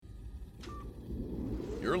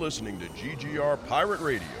You're listening to GGR Pirate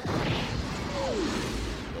Radio.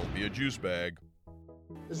 Don't be a juice bag.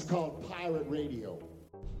 This is called Pirate Radio.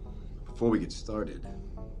 Before we get started,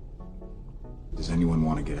 does anyone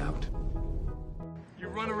want to get out? You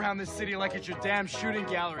run around this city like it's your damn shooting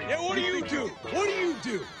gallery. Yeah, what do you do? What do you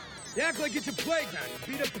do? You act like it's a playground.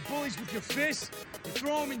 You beat up the bullies with your fists. You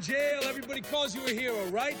throw them in jail. Everybody calls you a hero,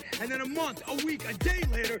 right? And then a month, a week, a day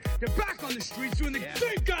later, you're back on the streets doing the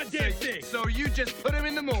same goddamn thing. So you just put him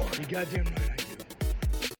in the morgue. You goddamn right I do.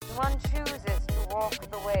 One chooses to walk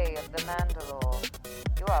the way of the Mandalore.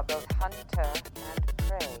 You are both hunter and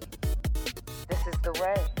prey. This is the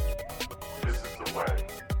way. This is the way.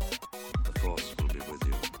 The Force will be with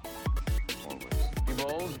you. Always. Be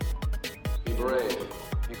bold. Be brave.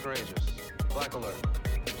 Be courageous. Black alert.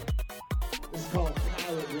 This is called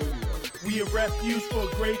Pirate Radio. We a refuge for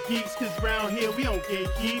great geeks, cause round here we don't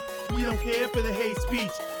gatekeep. We don't care for the hate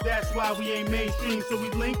speech. That's why we ain't mainstream. So we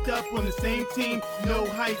linked up on the same team. No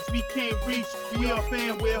heights we can't reach. We are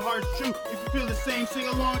fan where hearts true. If you feel the same, sing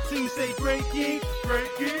along too. Say great geek,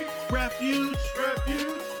 refuge, great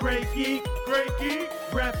geek, refuge.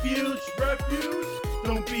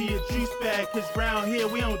 Don't be a juice bag, cause round here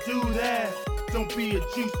we don't do that. Don't be a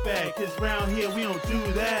juice bag, cause round here we don't do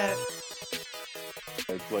that.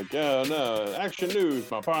 It's like, no, action news.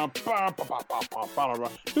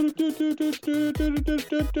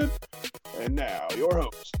 And now, your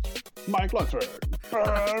host, Mike Luxford.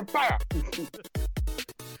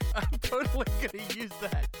 I'm totally going to use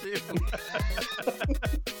that, too.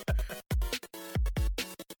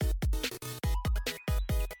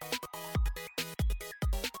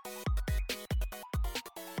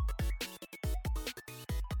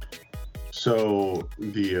 So,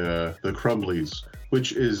 the Crumblies,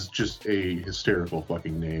 which is just a hysterical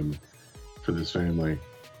fucking name for this family.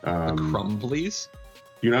 The Crumblies?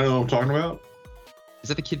 You not know what I'm talking about? Is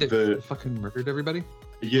that the kid that fucking murdered everybody?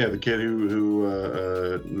 Yeah, the kid who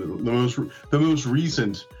the most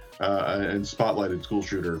recent and spotlighted school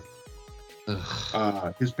shooter.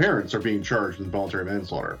 His parents are being charged with involuntary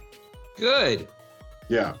manslaughter. Good.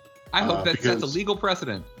 Yeah. I hope that sets a legal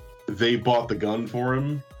precedent. They bought the gun for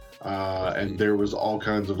him. And there was all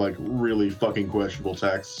kinds of like really fucking questionable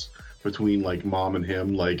texts between like mom and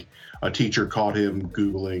him. Like a teacher caught him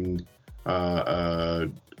Googling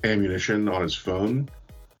ammunition on his phone,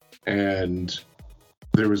 and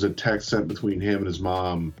there was a text sent between him and his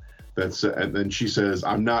mom and then she says,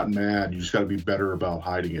 "I'm not mad. You just got to be better about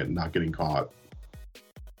hiding it and not getting caught."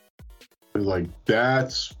 It's like,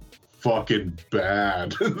 that's fucking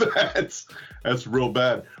bad. That's real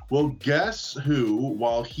bad. Well, guess who,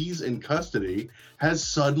 while he's in custody, has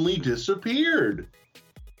suddenly disappeared?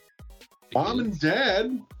 Mom and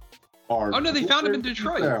dad are... Oh, no, they found him in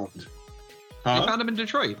Detroit. Huh? They found him in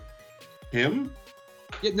Detroit. Him?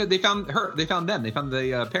 Yeah, no, they found her. They found them. They found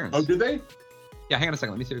the parents. Oh, did they? Yeah, hang on a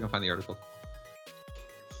second. Let me see if I can find the article.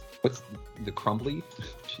 What's the Crumbly?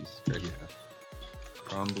 Jeez, right here.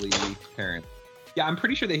 Crumbly parent. Yeah, I'm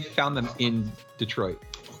pretty sure they found them in Detroit.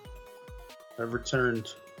 I've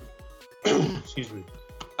returned. Excuse me.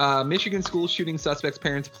 Michigan school shooting suspects'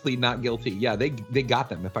 parents plead not guilty. Yeah, they got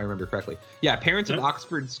them, if I remember correctly. Yeah, parents of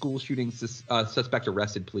Oxford school shooting suspect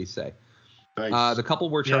arrested, police say. Nice. The couple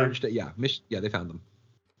were charged. Yeah, they found them.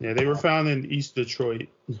 Yeah, they were found in East Detroit.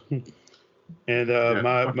 And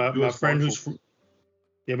my friend who's from,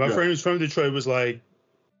 friend who's from Detroit was like,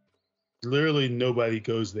 literally nobody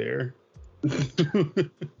goes there.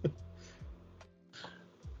 Except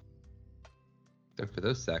for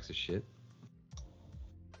those sacks of shit.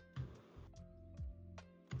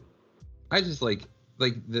 I just like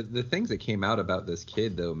the things that came out about this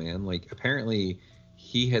kid though, man. Like apparently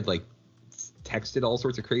he had like texted all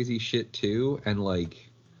sorts of crazy shit too, and like.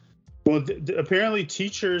 Well, apparently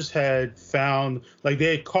teachers had found, like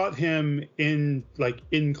they had caught him in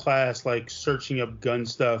class, like searching up gun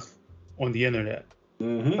stuff on the internet.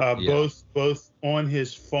 Mm-hmm. Both on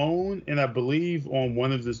his phone and I believe on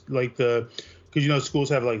one of the because schools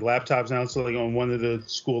have like laptops now, so like on one of the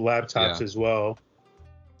school laptops as well.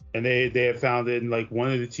 And they had found it, and like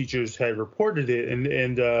one of the teachers had reported it, and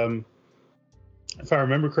if I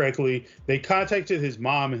remember correctly, they contacted his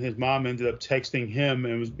mom, and his mom ended up texting him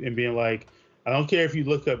and being like, "I don't care if you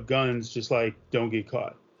look up guns, just like don't get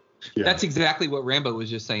caught." Yeah. That's exactly what Rambo was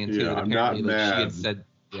just saying too. Yeah, I'm not mad. She had said,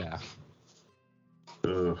 "Yeah."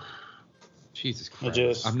 Ugh. Jesus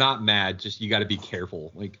Christ! I'm not mad. Just you got to be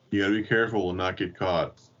careful. Like you got to be careful and not get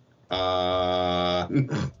caught.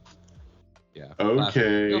 Yeah.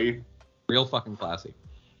 Okay. Real fucking classy.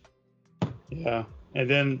 Yeah, and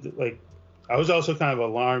then like I was also kind of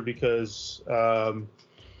alarmed because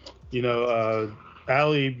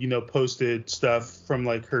Allie, posted stuff from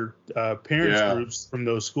like her parents groups from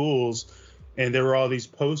those schools, and there were all these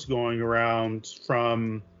posts going around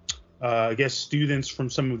from I guess students from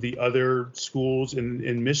some of the other schools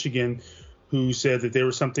in Michigan who said that there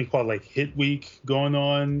was something called like Hit Week going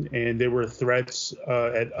on, and there were threats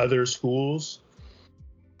at other schools.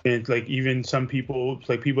 And like even some people,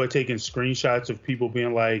 like people are taking screenshots of people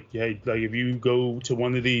being like, hey, like if you go to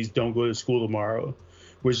one of these, don't go to school tomorrow,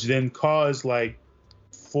 which then caused like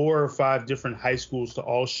 4 or 5 different high schools to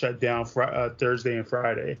all shut down Thursday and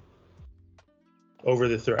Friday over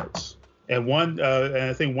the threats. And and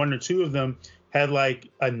I think 1 or 2 of them had like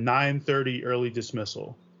a 9:30 early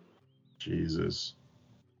dismissal. Jesus.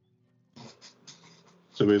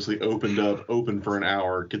 So basically open for an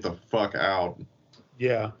hour, get the fuck out.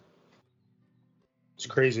 Yeah. It's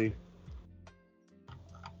crazy.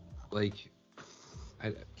 Like,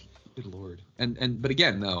 good Lord. But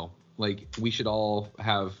again, though, like we should all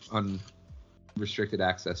have unrestricted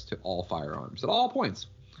access to all firearms at all points.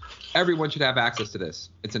 Everyone should have access to this.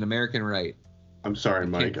 It's an American right. I'm sorry,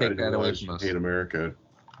 Mike. I didn't realize you hate America.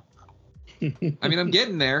 I mean, I'm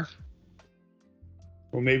getting there.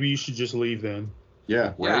 Well, maybe you should just leave then.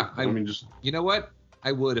 Yeah. Right? Yeah. I mean, just. You know what?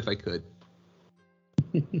 I would if I could.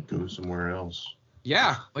 Go somewhere else.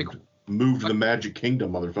 Yeah. Like. Move to the Magic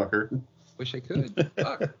Kingdom, motherfucker. Wish I could.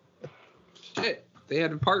 Fuck. Shit. They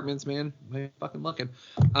had apartments, man. I'm fucking looking.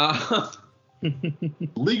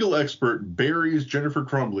 Legal expert buries Jennifer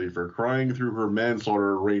Crumbly for crying through her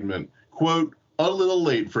manslaughter arraignment. Quote, a little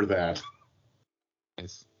late for that.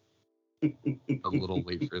 Nice. A little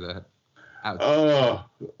late for that. Ouch. Oh,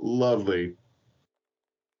 lovely.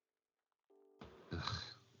 Ugh,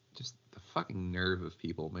 just the fucking nerve of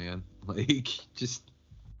people, man. Like, just...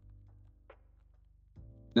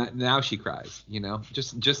 Now she cries,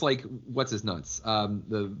 just like what's his nuts,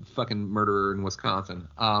 the fucking murderer in Wisconsin.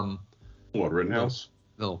 What, Rittenhouse?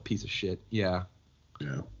 Little piece of shit. Yeah.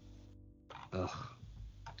 Yeah. Ugh.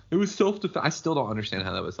 It was self-defense. I still don't understand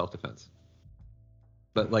how that was self-defense.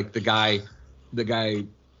 But like the guy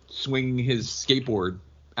swinging his skateboard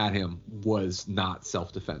at him was not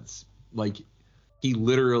self-defense. Like he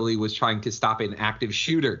literally was trying to stop an active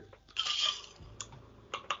shooter.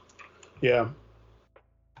 Yeah.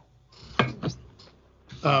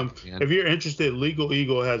 If you're interested, Legal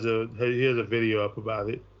Eagle has a video up about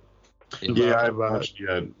it. Yeah, I haven't watched it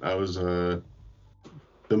yet. I was the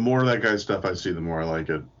more of that guy's stuff I see, the more I like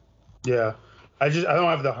it. Yeah, I don't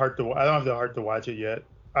have the heart to watch it yet.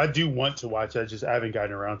 I do want to watch it. I haven't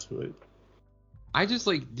gotten around to it. I just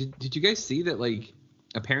like did you guys see that like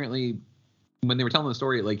apparently when they were telling the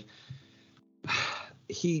story like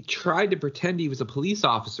he tried to pretend he was a police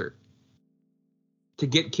officer to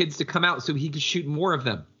get kids to come out so he could shoot more of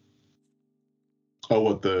them. Oh,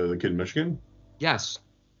 what, the kid in Michigan? Yes.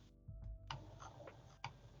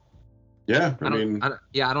 Yeah, I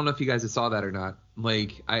don't know if you guys saw that or not.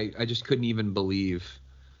 Like, I just couldn't even believe,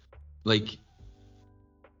 like,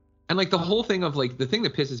 and like the whole thing of like the thing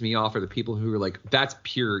that pisses me off are the people who are like, that's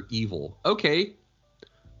pure evil. Okay,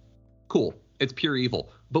 cool, it's pure evil,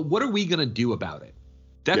 but what are we gonna do about it?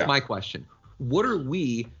 That's my question. What are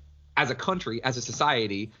we, as a country, as a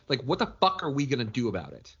society, like, what the fuck are we gonna do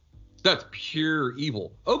about it? That's pure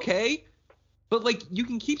evil. Okay. But, like, you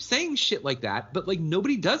can keep saying shit like that, but, like,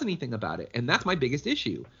 nobody does anything about it. And that's my biggest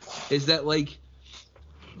issue, is that, like,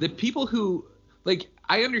 the people who, like,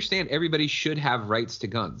 I understand everybody should have rights to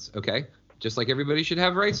guns, okay? Just like everybody should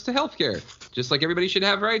have rights to healthcare. Just like everybody should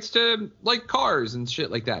have rights to, like, cars and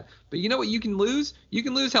shit like that. But you know what you can lose? You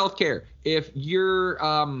can lose healthcare if you're,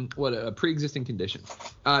 a pre-existing condition.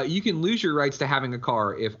 You can lose your rights to having a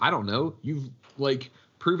car if, I don't know, you've, like,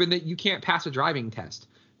 proven that you can't pass a driving test.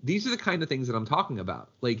 These are the kind of things that I'm talking about.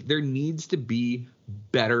 Like, there needs to be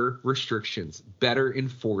better restrictions, better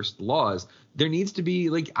enforced laws. There needs to be,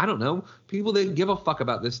 like, I don't know, people that give a fuck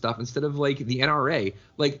about this stuff instead of, like, the NRA.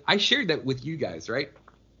 Like, I shared that with you guys, right?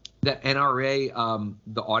 That NRA,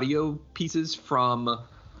 the audio pieces from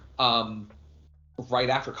right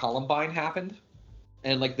after Columbine happened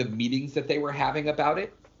and, like, the meetings that they were having about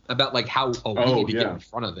it, about, like, how, we need to get in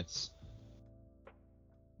front of this.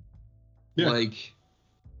 Yeah. Like...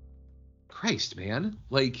 Christ, man,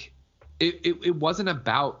 like it wasn't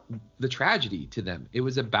about the tragedy to them. It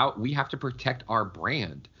was about, we have to protect our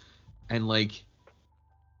brand, and like,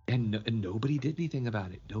 and nobody did anything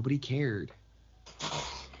about it. Nobody cared.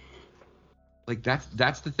 Like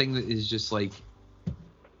that's the thing that is just like,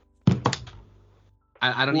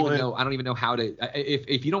 I don't even know. I don't even know how to.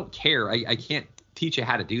 If you don't care, I can't teach you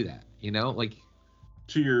how to do that. You know, like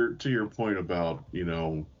to your point about, you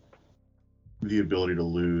know, the ability to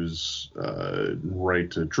lose right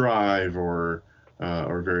to drive or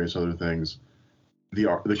various other things.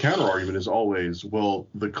 The counter argument is always, well,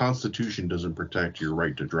 the Constitution doesn't protect your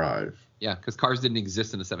right to drive. Yeah, because cars didn't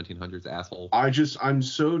exist in the 1700s, asshole. I'm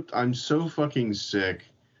so fucking sick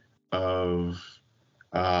of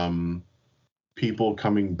people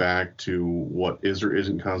coming back to what is or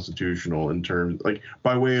isn't constitutional in terms, like,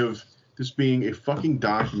 by way of this being a fucking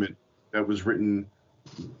document that was written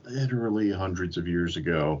literally hundreds of years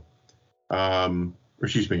ago, or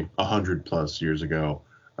excuse me, 100+ years ago.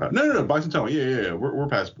 No, bicentennial. Yeah. We're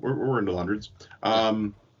past. We're into the hundreds.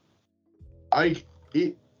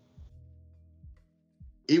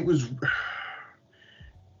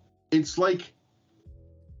 It's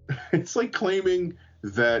like claiming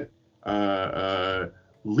that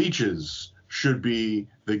leeches should be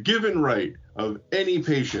the given right of any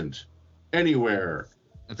patient anywhere.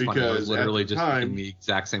 That's because funny. I was literally just making the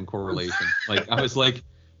exact same correlation. Like, I was like,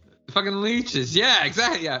 fucking leeches. Yeah,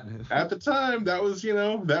 exactly. Yeah. At the time, that was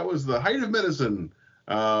the height of medicine.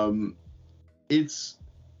 It's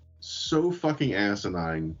so fucking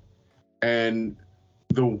asinine. And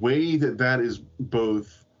the way that is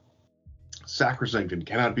both sacrosanct and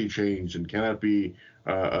cannot be changed and cannot be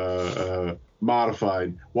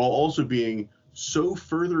modified, while also being so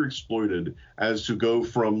further exploited as to go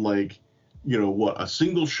from, like, a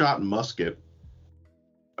single shot musket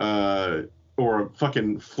or a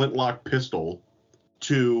fucking flintlock pistol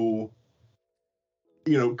to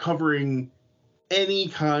covering any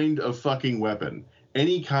kind of fucking weapon,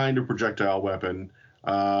 any kind of projectile weapon,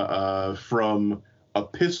 from a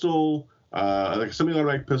pistol, like a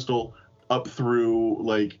semi-automatic pistol, up through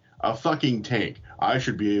like a fucking tank. I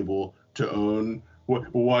should be able to own.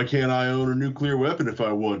 Why can't I own a nuclear weapon if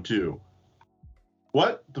I want to?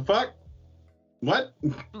 What the fuck? What?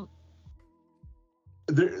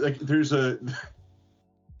 There's a.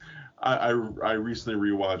 I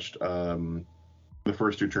recently rewatched the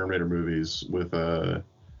first two Terminator movies with my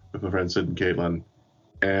friend Sid and Caitlin,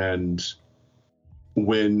 and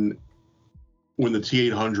when the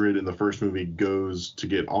T-800 in the first movie goes to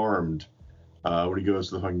get armed, when he goes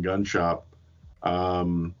to the fucking gun shop,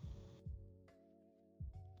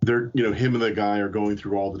 they're him and the guy are going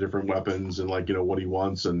through all the different weapons and what he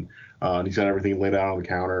wants, and he's got everything laid out on the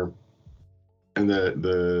counter, and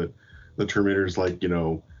the Terminator's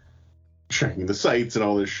checking the sights and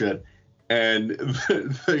all this shit, and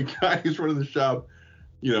the guy who's running the shop,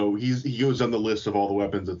 he goes down the list of all the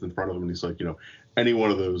weapons that's in front of him, and he's like, any one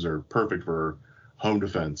of those are perfect for home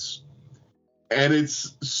defense. And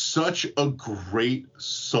it's such a great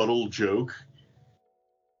subtle joke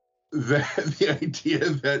that the idea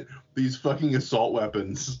that these fucking assault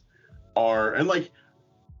weapons are, and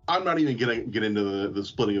I'm not even gonna get into the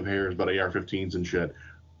splitting of hairs about AR-15s and shit.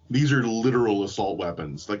 These are literal assault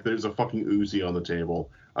weapons. Like, there's a fucking Uzi on the table,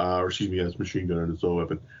 or excuse me, that's machine gun and assault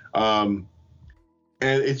weapon. And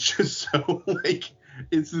it's just so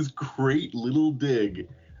it's this great little dig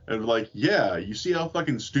of yeah, you see how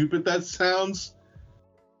fucking stupid that sounds?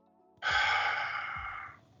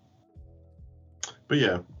 But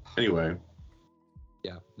yeah, anyway.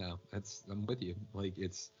 Yeah, no, I'm with you.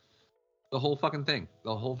 It's the whole fucking thing.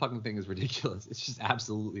 The whole fucking thing is ridiculous. It's just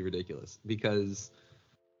absolutely ridiculous because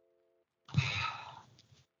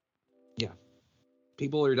yeah,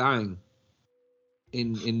 people are dying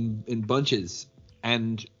in bunches,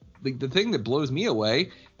 and the thing that blows me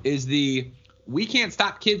away is we can't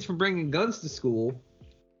stop kids from bringing guns to school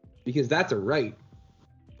because that's a right.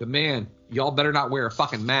 But man, y'all better not wear a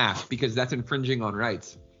fucking mask because that's infringing on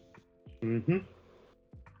rights. Mm-hmm.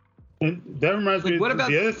 And that reminds me. What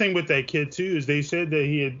about the other thing with that kid too? Is they said that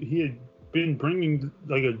he had been bringing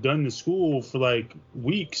a gun to school for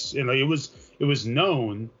weeks, and it was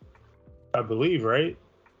known, I believe, right?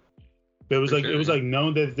 It was it was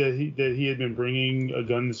known that he had been bringing a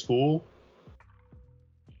gun to school.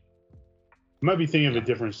 I might be thinking of a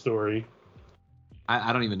different story.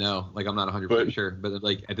 I don't even know. I'm not 100% sure. But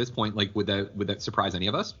at this point, would that surprise any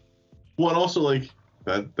of us? Well, and also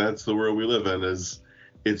that's the world we live in. Is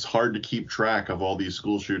it's hard to keep track of all these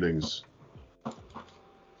school shootings.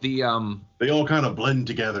 They all kind of blend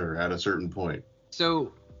together at a certain point.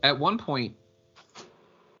 So at one point,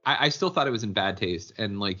 I still thought it was in bad taste,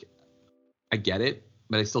 and I get it,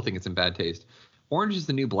 but I still think it's in bad taste. Orange is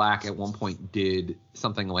the New Black at one point did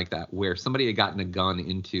something like that, where somebody had gotten a gun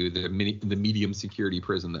into the medium security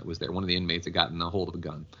prison that was there. One of the inmates had gotten a hold of a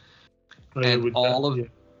gun. And you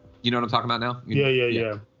know what I'm talking about now?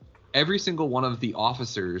 Yeah. Every single one of the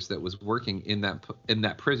officers that was working in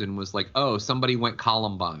that prison was like, oh, somebody went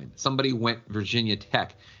Columbine, somebody went Virginia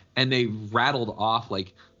Tech. And they rattled off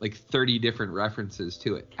like 30 different references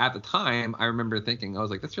to it. At the time, I remember thinking, I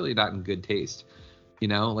was like, that's really not in good taste, you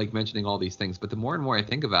know, like mentioning all these things. But the more and more I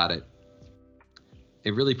think about it,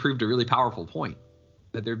 it really proved a really powerful point,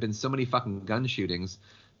 that there have been so many fucking gun shootings.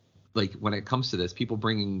 Like when it comes to this, people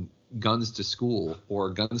bringing guns to school or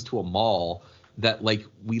guns to a mall, that like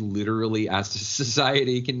we literally as a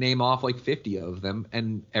society can name off like 50 of them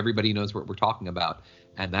and everybody knows what we're talking about.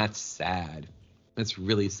 And that's sad. That's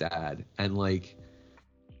really sad. And like,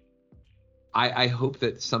 I hope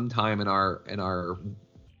that sometime in our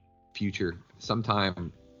future,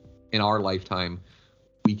 sometime in our lifetime,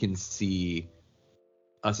 we can see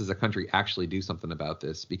us as a country actually do something about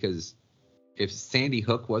this. Because if Sandy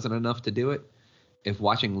Hook wasn't enough to do it, if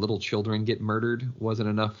watching little children get murdered wasn't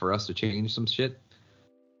enough for us to change some shit,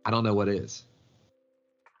 I don't know what is.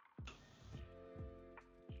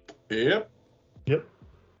 Yep.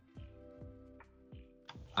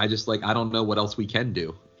 I just like, I don't know what else we can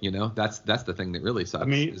do. You know, that's the thing that really sucks. I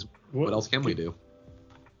mean, is what else can we do?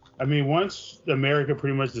 I mean, once America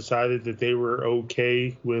pretty much decided that they were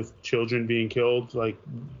okay with children being killed, like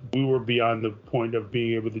we were beyond the point of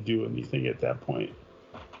being able to do anything at that point.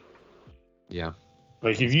 Yeah.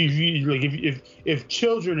 Like if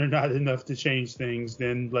children are not enough to change things,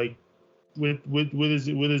 then like what is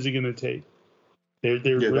it going to take?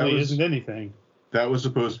 There really isn't anything. That was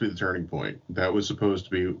supposed to be the turning point. That was the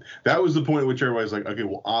point at which everybody's like, okay,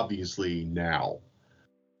 well, obviously now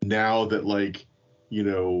that like, you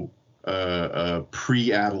know,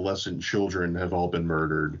 pre-adolescent children have all been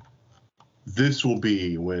murdered, this will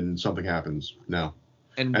be when something happens. No.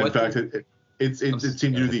 And in fact, it seemed to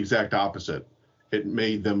do the exact opposite. It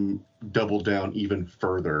made them double down even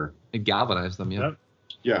further. It galvanized them, yeah.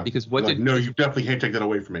 Yeah. Because no, you definitely can't take that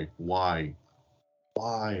away from me. Why?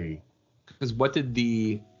 Because what did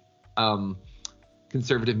the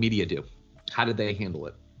conservative media do? How did they handle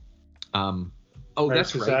it?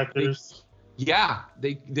 That's right. Actors.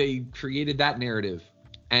 They created that narrative.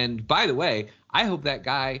 And by the way, I hope that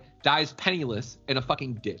guy dies penniless in a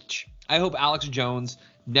fucking ditch. I hope Alex Jones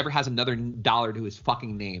never has another dollar to his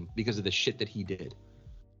fucking name because of the shit that he did.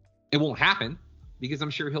 It won't happen, because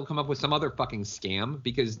I'm sure he'll come up with some other fucking scam.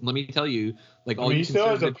 Because let me tell you, like all he still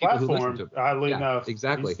has a platform. Oddly enough,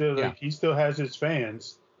 exactly. He still has his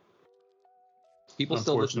fans. People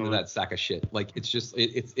still listen to that sack of shit. Like it's just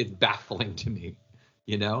it's baffling to me,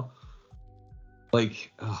 you know.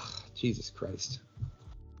 Like, oh, Jesus Christ.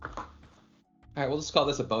 All right, we'll just call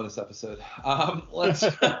this a bonus episode. Let's.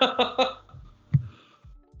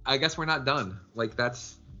 I guess we're not done. Like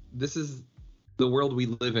this is the world we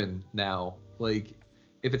live in now. Like,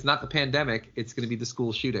 if it's not the pandemic, it's going to be the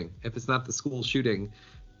school shooting. If it's not the school shooting,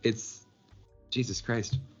 it's Jesus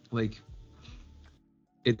Christ. Like,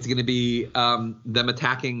 it's going to be them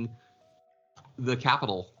attacking the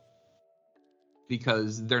Capitol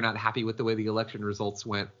because they're not happy with the way the election results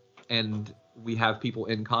went. And we have people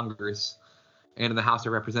in Congress and in the House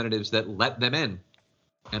of Representatives that let them in,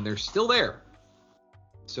 and they're still there.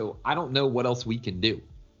 So I don't know what else we can do.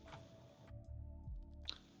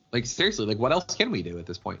 Like, seriously, like, what else can we do at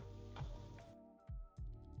this point?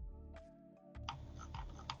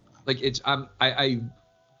 Like, it's I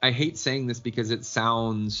hate saying this because it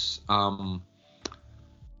sounds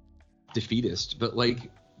defeatist, but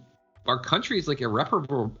like, our country is like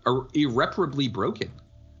irreparably broken.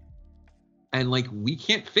 And like, we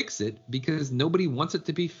can't fix it because nobody wants it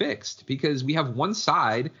to be fixed, because we have one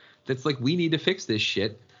side that's like, we need to fix this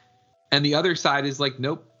shit, and the other side is like,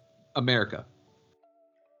 nope, America.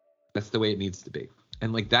 That's the way it needs to be.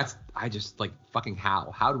 And like, I just like, fucking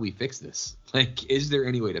how do we fix this? Like, is there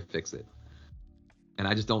any way to fix it? And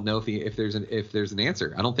I just don't know if there's an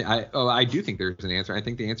answer. I do think there's an answer. I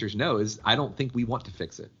think the answer is no. I don't think we want to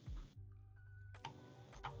fix it.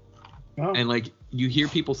 Oh. And like, you hear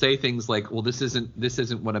people say things like, well, this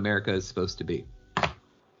isn't what America is supposed to be.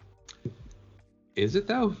 Is it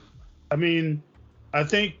though? I mean, I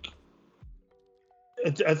think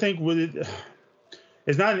with it,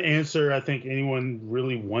 it's not an answer I think anyone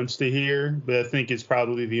really wants to hear, but I think it's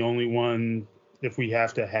probably the only one, if we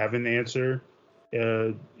have to have an answer,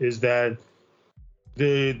 is that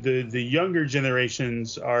the younger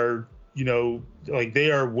generations are, you know, like,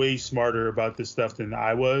 they are way smarter about this stuff than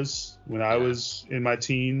I was when I was in my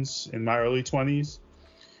teens, in my early 20s.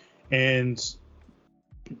 And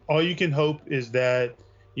all you can hope is that,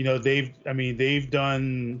 you know, they've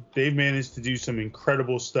managed to do some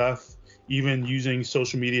incredible stuff, even using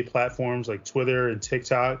social media platforms like Twitter and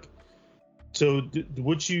TikTok. So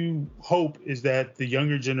what you hope is that the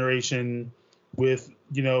younger generation with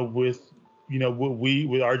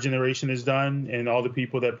what our generation has done and all the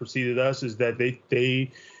people that preceded us is that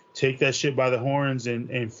they take that shit by the horns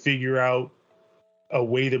and figure out a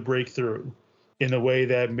way to break through in the way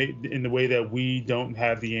that we don't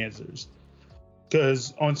have the answers.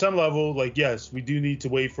 Because on some level, like, yes, we do need to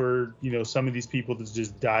wait for, some of these people to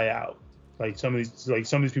just die out. Like some of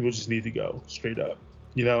these people just need to go straight up,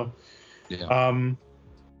 Yeah.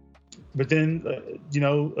 But then,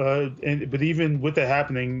 but even with that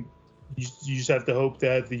happening, you just have to hope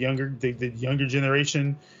that the younger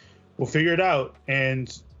generation will figure it out.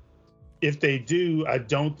 And if they do, I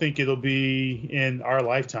don't think it'll be in our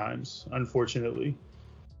lifetimes, unfortunately.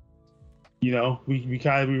 We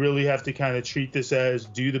really have to kind of treat this as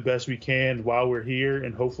do the best we can while we're here,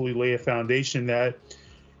 and hopefully lay a foundation that,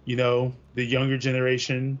 the younger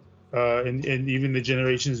generation and even the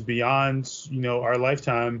generations beyond, our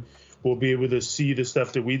lifetime will be able to see the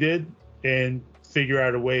stuff that we did and figure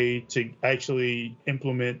out a way to actually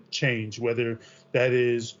implement change, whether that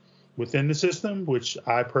is within the system, which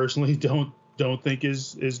I personally don't think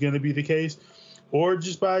is going to be the case, or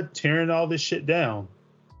just by tearing all this shit down.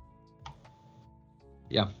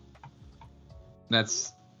 Yeah.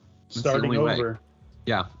 That's starting over. Way.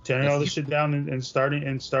 Yeah. Tearing all this shit down and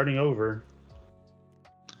starting over.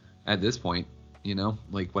 At this point,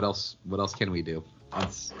 like what else can we do?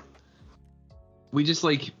 We just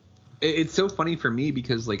like, it's so funny for me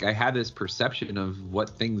because like I had this perception of what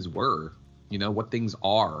things were, what things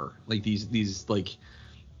are, like these like,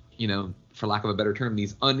 for lack of a better term,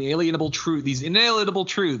 these inalienable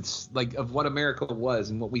truths like of what America was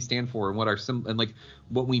and what we stand for and what our and like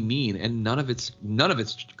what we mean, and none of it's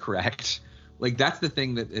correct. Like that's the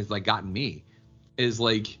thing that has like gotten me, is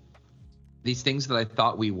like these things that I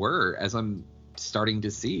thought we were, as I'm starting to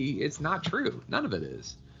see, it's not true. None of it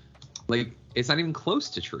is. Like it's not even close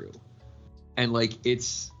to true. And like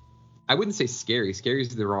I wouldn't say scary. Scary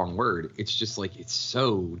is the wrong word. It's just like it's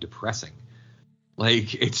so depressing.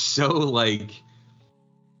 Like it's so like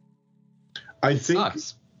I think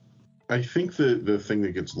the thing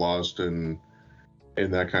that gets lost in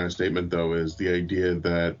that kind of statement though is the idea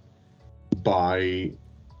that by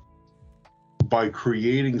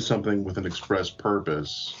creating something with an express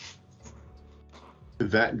purpose,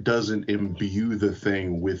 that doesn't imbue the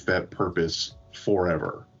thing with that purpose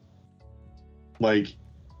forever. Like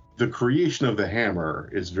the creation of the hammer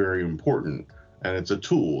is very important, and it's a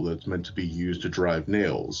tool that's meant to be used to drive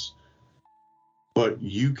nails, but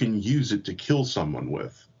you can use it to kill someone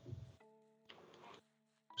with.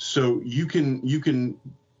 So you can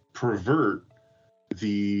pervert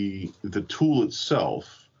the tool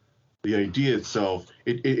itself, the idea itself.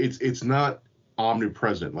 It's not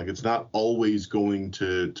omnipresent. Like it's not always going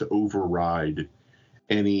to override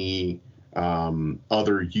any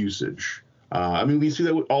other usage. I mean, we see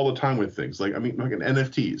that all the time with things like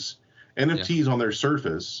NFTs. NFTs on their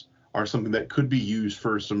surface are something that could be used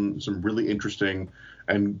for some really interesting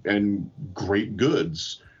and great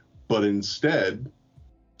goods, but instead,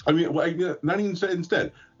 I mean, not even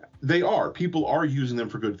instead, people are using them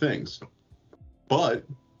for good things, but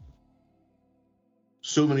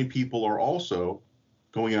so many people are also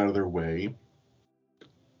going out of their way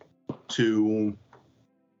to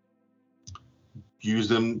use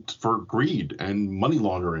them for greed and money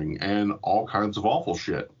laundering and all kinds of awful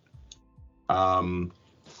shit.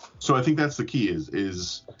 So I think that's the key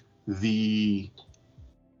is the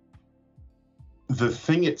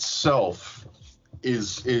thing itself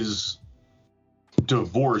is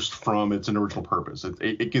divorced from its original purpose.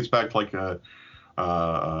 It gets back to like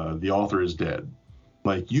the author is dead.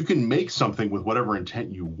 Like you can make something with whatever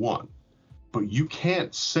intent you want, but you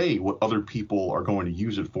can't say what other people are going to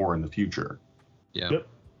use it for in the future. Yeah. Yep.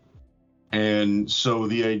 And so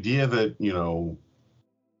the idea that,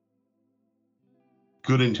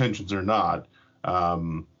 good intentions or not,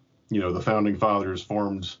 the founding fathers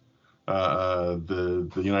formed the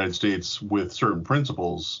United States with certain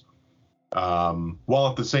principles, while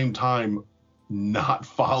at the same time not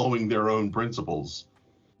following their own principles.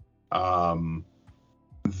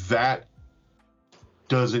 That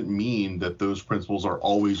doesn't mean that those principles are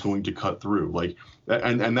always going to cut through. Like,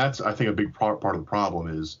 and that's, I think, a big part of the problem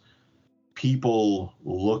is people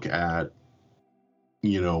look at,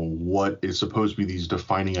 what is supposed to be these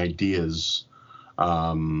defining ideas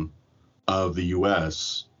of the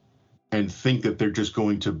U.S. and think that they're just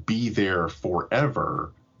going to be there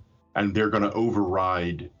forever and they're going to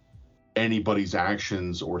override anybody's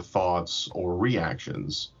actions or thoughts or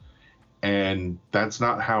reactions. And that's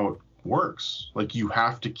not how it works. Like, you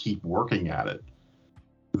have to keep working at it.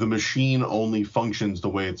 The machine only functions the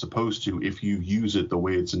way it's supposed to if you use it the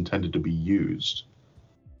way it's intended to be used.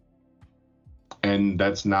 And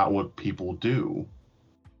that's not what people do.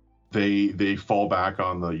 They fall back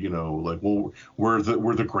on the, you know, like, well, we're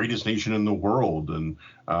the greatest nation in the world, and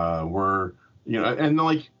we're, you know, and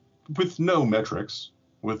like with no metrics,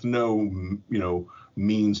 with no, you know,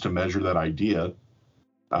 means to measure that idea,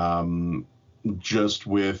 just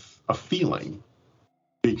with a feeling,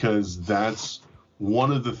 because that's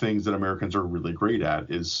one of the things that Americans are really great at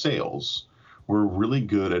is sales. We're really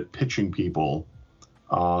good at pitching people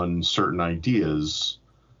on certain ideas.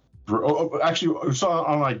 Actually,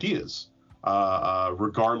 on ideas,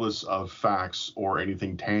 regardless of facts or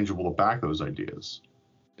anything tangible to back those ideas.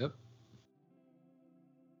 Yep.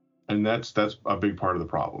 And that's a big part of the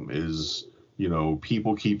problem is, you know,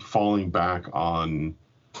 people keep falling back on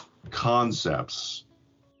concepts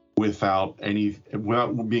without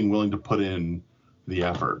being willing to put in the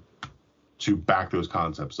effort to back those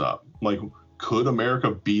concepts up. Like, could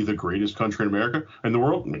America be the greatest country in the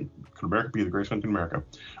world? I mean, could America be the greatest country in America?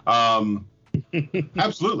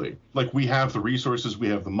 Absolutely. Like, we have the resources, we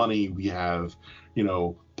have the money, we have, you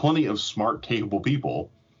know, plenty of smart, capable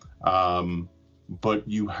people. But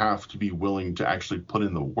you have to be willing to actually put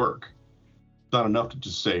in the work. It's not enough to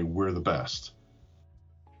just say we're the best,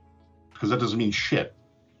 because that doesn't mean shit.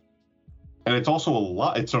 And it's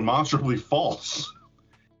also it's demonstrably false.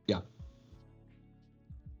 Yeah.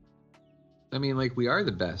 I mean, like, we are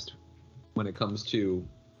the best when it comes to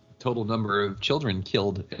total number of children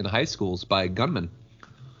killed in high schools by gunmen.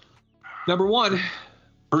 Number one.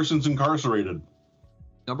 Persons incarcerated.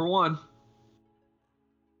 Number one.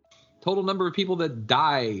 Total number of people that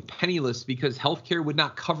die penniless because healthcare would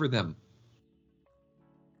not cover them.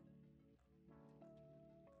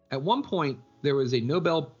 At one point, there was a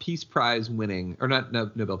Nobel Peace Prize winning, or not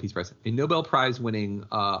Nobel Peace Prize, a Nobel Prize winning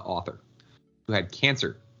author who had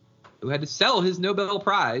cancer, who had to sell his Nobel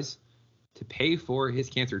Prize to pay for his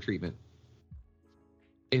cancer treatment.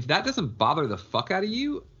 If that doesn't bother the fuck out of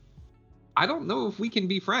you, I don't know if we can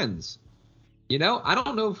be friends. You know, I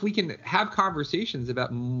don't know if we can have conversations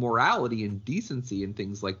about morality and decency and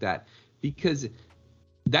things like that, because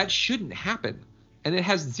that shouldn't happen. And it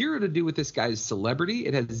has zero to do with this guy's celebrity.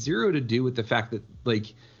 It has zero to do with the fact that,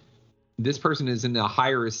 like, this person is in a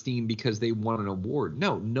higher esteem because they won an award.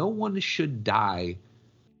 No one should die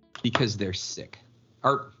because they're sick.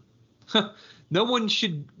 Or no one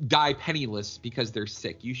should die penniless because they're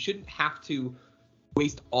sick. You shouldn't have to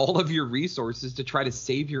waste all of your resources to try to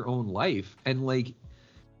save your own life. And, like,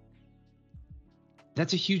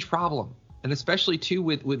 that's a huge problem. And especially too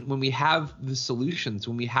with when we have the solutions,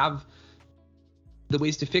 when we have the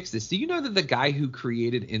ways to fix this. Do you know that the guy who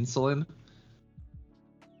created insulin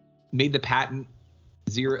made the patent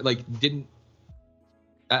zero, like, didn't,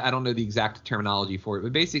 I don't know the exact terminology for it,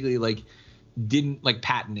 but basically, like, didn't, like,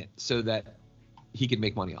 patent it so that he could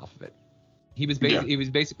make money off of it. He was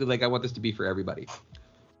basically like, I want this to be for everybody.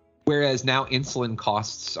 Whereas now insulin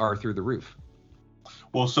costs are through the roof.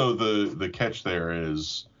 Well, so the catch there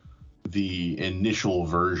is the initial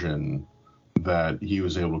version that he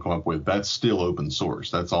was able to come up with, that's still open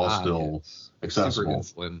source. That's all still accessible.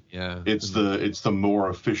 Super insulin, yeah. It's the more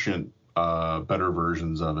efficient, better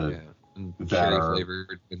versions of it. Yeah. And cherry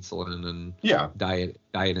flavored insulin and diet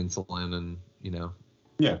insulin, and, you know.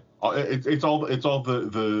 Yeah, it's all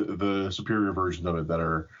the superior versions of it that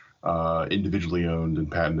are individually owned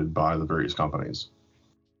and patented by the various companies.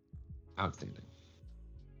 Outstanding.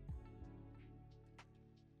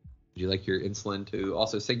 Would you like your insulin to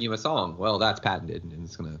also sing you a song? Well, that's patented and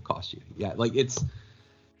it's going to cost you. Yeah, like,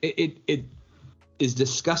 it is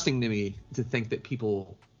disgusting to me to think that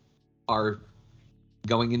people are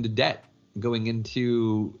going into debt, going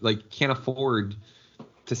into, like, can't afford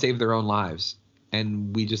to save their own lives.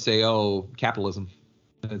 And we just say, oh, capitalism.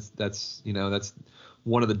 That's you know, that's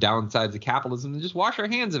one of the downsides of capitalism, and just wash our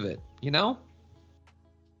hands of it, you know?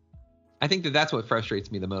 I think that's what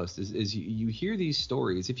frustrates me the most is you hear these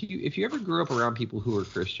stories. If you ever grew up around people who are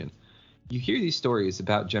Christian, you hear these stories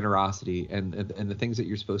about generosity and the things that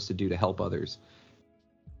you're supposed to do to help others.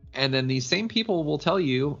 And then these same people will tell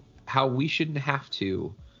you how we shouldn't have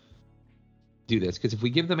to do this, because if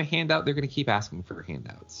we give them a handout, they're going to keep asking for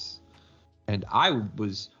handouts. And I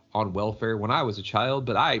was on welfare when I was a child,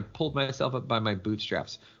 but I pulled myself up by my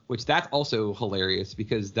bootstraps, which that's also hilarious,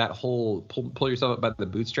 because that whole pull yourself up by the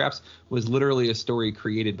bootstraps was literally a story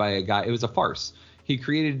created by a guy. It was a farce. He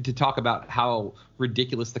created to talk about how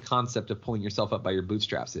ridiculous the concept of pulling yourself up by your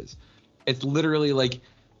bootstraps is. It's literally like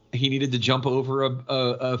he needed to jump over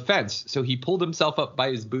a fence, so he pulled himself up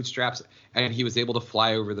by his bootstraps and he was able to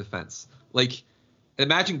fly over the fence. Like,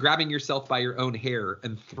 imagine grabbing yourself by your own hair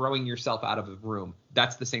and throwing yourself out of a room.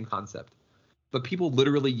 That's the same concept. But people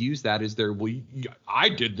literally use that as their, well, I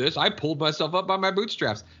did this. I pulled myself up by my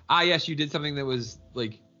bootstraps. Ah, yes, you did something that was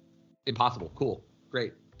like impossible. Cool.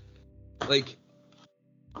 Great. Like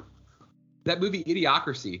that movie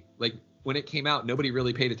Idiocracy, like when it came out, nobody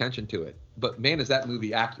really paid attention to it. But man, is that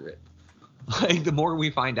movie accurate? Like the more we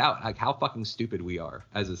find out, like how fucking stupid we are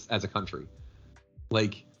as a country.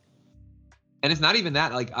 Like, and it's not even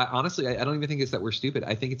that. Like, honestly, I don't even think it's that we're stupid.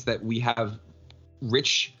 I think it's that we have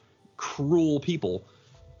rich, cruel people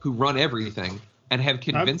who run everything and have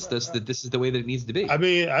convinced us that this is the way that it needs to be. I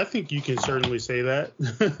mean, I think you can certainly say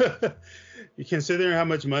that. You consider how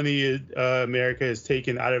much money America has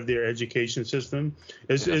taken out of their education system.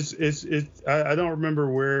 I don't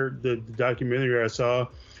remember where the documentary I saw,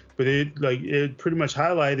 but it pretty much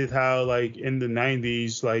highlighted how, like, in the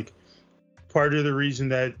 90s, like, part of the reason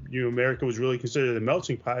that, you know, America was really considered a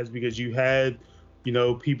melting pot is because you had, you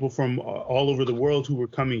know, people from all over the world who were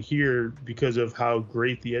coming here because of how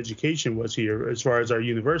great the education was here as far as our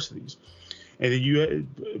universities. And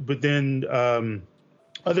then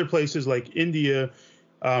other places like India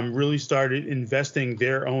really started investing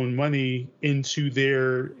their own money into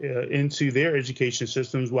their education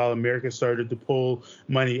systems, while America started to pull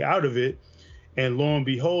money out of it. And lo and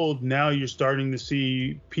behold, now you're starting to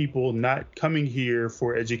see people not coming here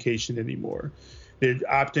for education anymore. They're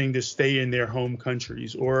opting to stay in their home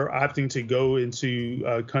countries or opting to go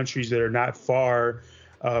into countries that are not far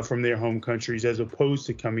from their home countries, as opposed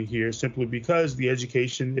to coming here simply because the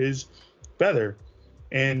education is better.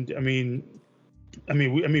 And we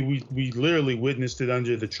literally witnessed it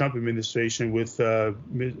under the Trump administration with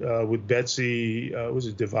Betsy, was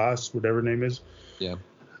it DeVos, whatever her name is? Yeah.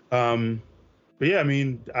 But yeah, I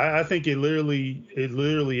mean, I think it literally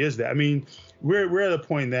is that. I mean, we're at a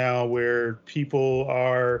point now where people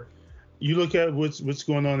are. You look at what's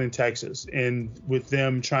going on in Texas, and with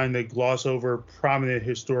them trying to gloss over prominent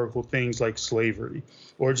historical things like slavery,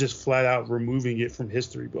 or just flat out removing it from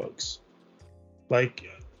history books. Like,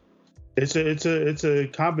 it's a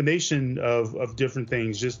combination of different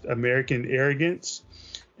things, just American arrogance,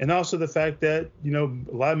 and also the fact that, you know,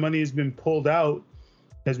 a lot of money has been pulled out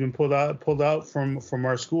from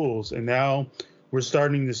our schools, and now we're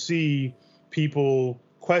starting to see people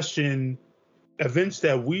question events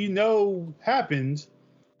that we know happened,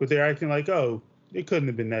 but they're acting like, oh, it couldn't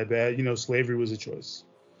have been that bad. You know, slavery was a choice.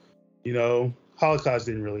 You know, Holocaust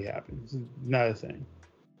didn't really happen. It's not a thing.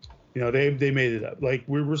 You know, they made it up. Like,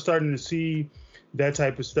 we're starting to see that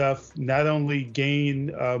type of stuff not only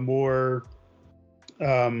gain more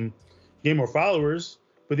followers,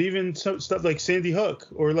 but even some stuff like Sandy Hook,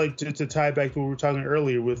 or like to tie back to what we were talking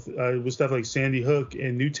earlier with stuff like Sandy Hook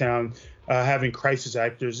and Newtown having crisis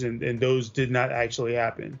actors, and those did not actually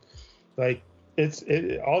happen. Like,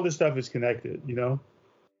 all this stuff is connected, you know.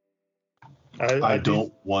 I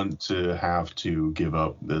don't want to have to give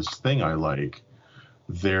up this thing I like.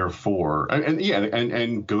 Therefore,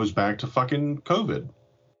 and goes back to fucking COVID,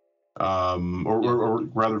 or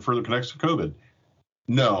rather further connects to COVID.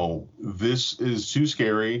 No, this is too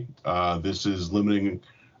scary. This is limiting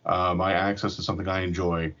my access to something I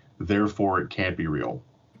enjoy. Therefore, it can't be real.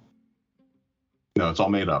 No, it's all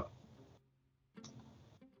made up.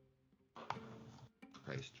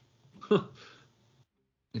 Christ.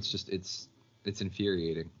 It's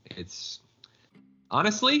infuriating. It's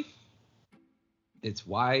honestly, it's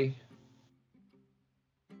why,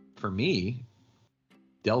 for me,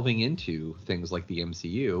 delving into things like the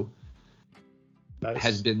MCU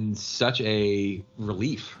has been such a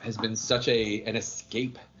relief, has been such an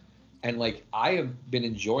escape. And like, I have been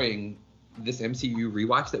enjoying this MCU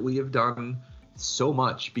rewatch that we have done so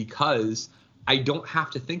much because I don't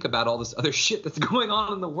have to think about all this other shit that's going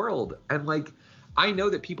on in the world. And like, I know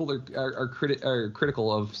that people are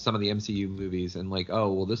critical of some of the MCU movies and like,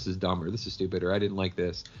 oh, well, this is dumb, or this is stupid, or I didn't like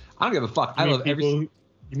this. I don't give a fuck. I love every. You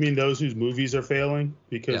mean those whose movies are failing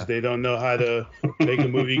because they don't know how to make a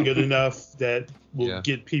movie good enough that will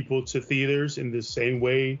get people to theaters in the same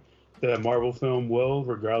way that a Marvel film will,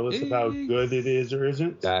 regardless of how good it is or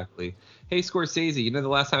isn't? Exactly. Hey, Scorsese, you know the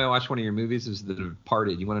last time I watched one of your movies was The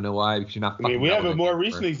Departed. You want to know why? Because you're not. I mean, we have a more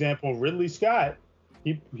recent example, Ridley Scott.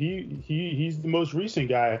 He's the most recent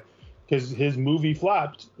guy because his movie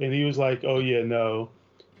flopped, and he was like, "Oh yeah, no,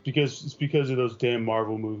 it's because of those damn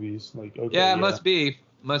Marvel movies." Like, okay, yeah, must be.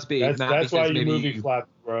 That's why your movie flopped,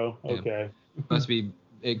 bro. Yeah. Okay. Must be.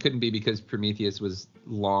 It couldn't be because Prometheus was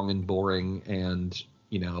long and boring, and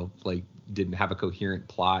you know, like didn't have a coherent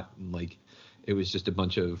plot, and like it was just a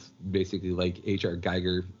bunch of basically like H.R.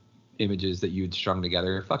 Geiger images that you had strung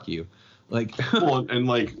together. Fuck you. Like, well, and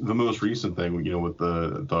like the most recent thing, you know, with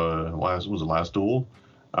the last Last Duel,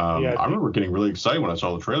 I remember getting really excited when I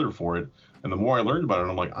saw the trailer for it. And the more I learned about it,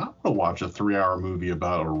 I'm like, I want to watch a 3-hour movie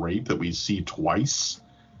about a rape that we see twice.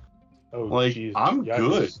 Oh, like, geez. I'm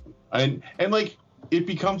good. And like, it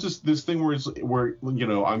becomes this thing where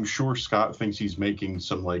I'm sure Scott thinks he's making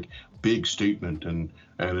some like big statement and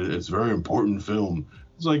it's a very important film.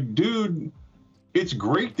 It's like, dude, it's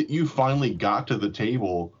great that you finally got to the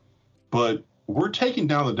table, but we're taking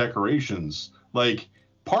down the decorations. Like,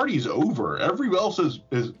 party's over. Everybody else is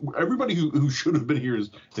everybody who should have been here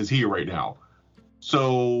is here right now.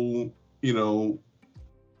 So,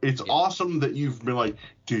 it's awesome that you've been like,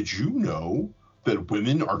 did you know that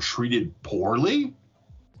women are treated poorly?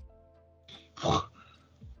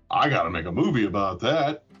 I got to make a movie about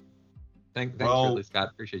that. Thanks, Ridley Scott.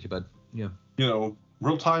 Appreciate you, bud. Yeah.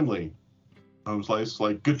 Real timely. Home Slice,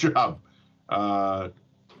 like, good job. I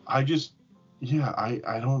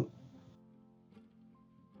don't.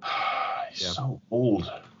 He's so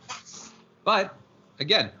old. But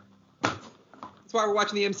again, that's why we're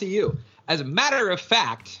watching the MCU. As a matter of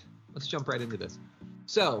fact, let's jump right into this.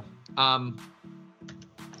 So,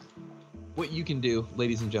 what you can do,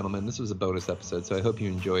 ladies and gentlemen, this was a bonus episode, so I hope you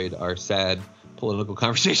enjoyed our sad political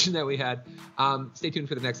conversation that we had. Stay tuned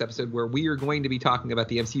for the next episode where we are going to be talking about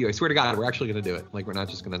the MCU. I swear to God, we're actually going to do it. Like, we're not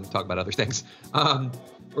just going to talk about other things. We're going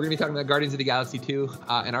to be talking about Guardians of the Galaxy 2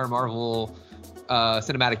 and our Marvel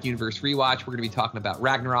Cinematic Universe rewatch. We're going to be talking about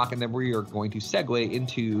Ragnarok, and then we are going to segue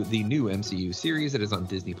into the new MCU series that is on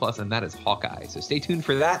Disney Plus, and that is Hawkeye. So stay tuned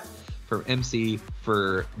for that. For MC,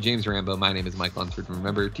 for James Rambo, my name is Mike Lunsford.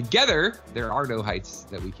 Remember, together, there are no heights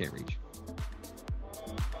that we can't reach.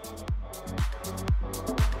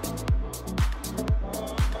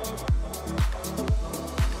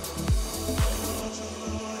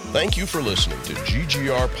 Thank you for listening to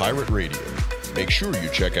GGR Pirate Radio. Make sure you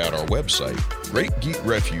check out our website,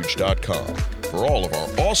 GreatGeekRefuge.com, for all of our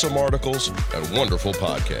awesome articles and wonderful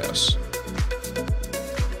podcasts.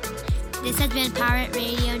 This has been Pirate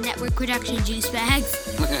Radio Network Production Juice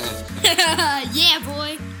Bags. Yeah,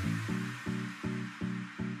 boy.